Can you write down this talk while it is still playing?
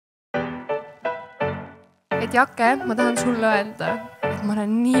et Jake, ma tahan sulle öelda, et ma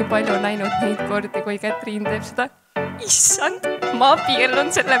olen nii palju näinud neid kordi, kui Kätriin teeb seda. Issand, ma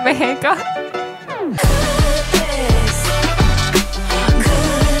abiellun selle mehega.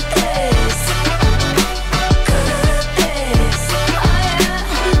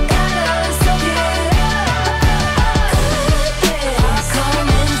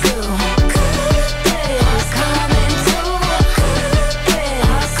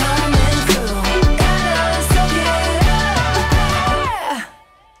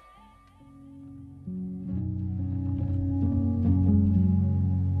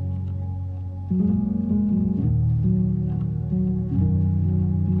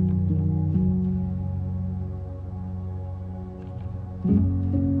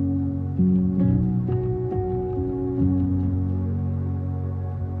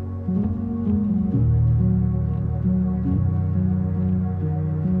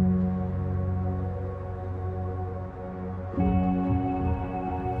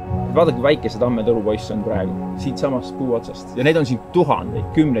 Vaadake, väikese tammetõrupoiss on praegu siit samast puu otsast. Ja neid on siin tuhandeid,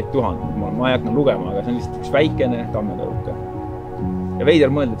 kümneid tuhandeid. Ma ei hakka lugema, aga see on lihtsalt üks väikene tammetõruke. Ja veider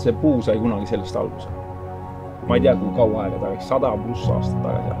mõelda, et see puu sai kunagi sellest alguse. Ma ei tea, kui kaua aega tagasi, 100+ aastat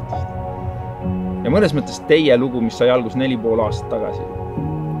tagasi. Ja mõnes mõttes teie lugu, mis sai algus 4,5 aastat tagasi.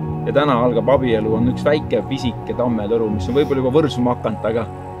 Ja täna algab abielu, on üks väike pisike tammetõru, mis on võib-olla juba võrsuma hakanud,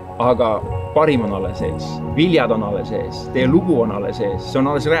 aga parim on alles sees, viljad on alles sees, teie lugu on alles sees, see on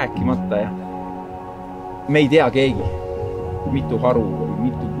alles rääkimata ja me ei tea keegi, mitu haru või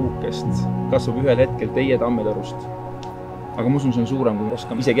mitu puukest kasvab ühel hetkel teie tammetõrust. Aga ma usun, see on suurem, kui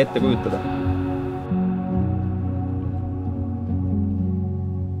oskame isegi ette kujutada.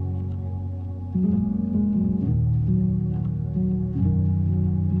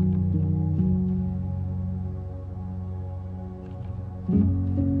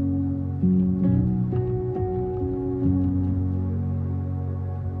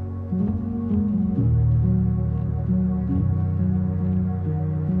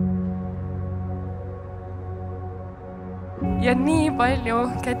 Ja nii palju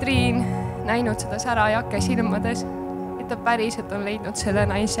Kätriin näinud seda sära Jake silmades, et ta päriselt on leidnud selle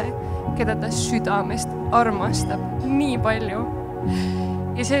naise, keda ta südamest armastab nii palju.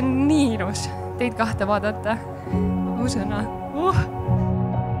 Ja see on nii ilus teid kahte vaadata. Ausõna.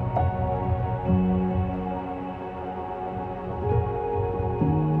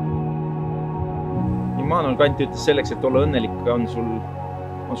 Immanuel Kant ütles selleks, et olla õnnelik, on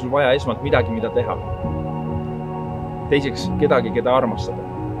sul vaja esmalt midagi, mida teha. Teiseks kedagi, keda armastada.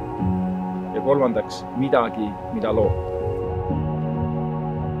 Ja kolmandaks midagi, mida loota.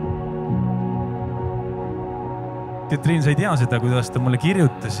 Kätriin, sa ei tea seda, kuidas ta mulle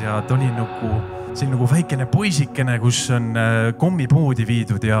kirjutas ja ta oli nagu väikene poisikene, kus on kommipoodi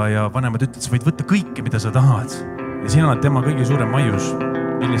viidud ja vanemad ütles, võid võtta kõike, mida sa tahad. Ja sina oled tema kõige suurem maius,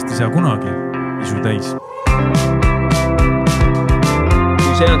 millest ei saa kunagi isu täis.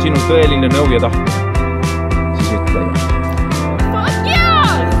 Kui see on sinu tõeline nõu ja tahtmine, siis ütle.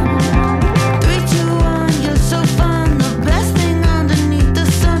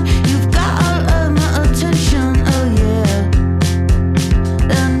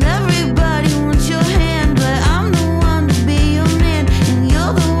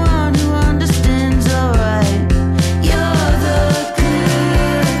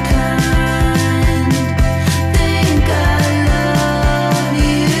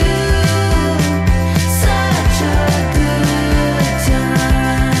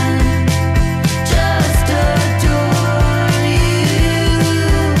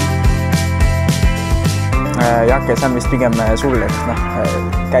 Jake, see on vist pigem sulle,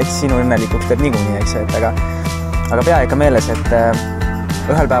 et käiks sinu õnnelikuks teeb niikuinii, eks, aga pea ikka meeles, et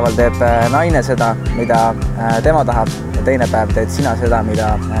ühel päeval teeb naine seda, mida tema tahab ja teine päev teed sina seda,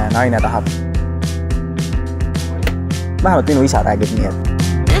 mida naine tahab. Vähemalt minu isa räägib nii, et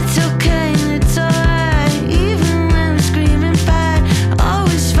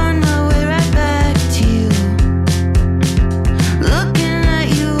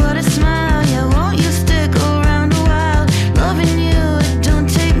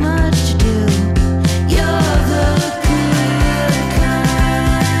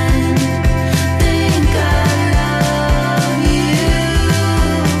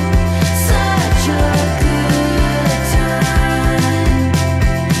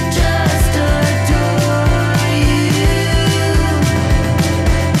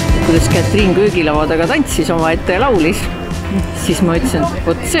kuidas Kätriin köögilava taga tantsis oma ette ja laulis, siis ma ütlesin, et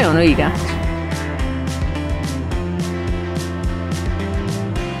vot see on õige.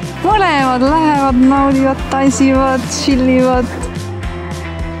 Mõlemad lähevad, naudivad, tansivad, chillivad.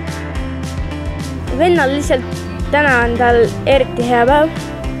 vennal lihtsalt täna on tal eriti hea päev,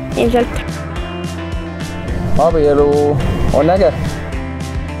 ilmselt. Abielu on äge.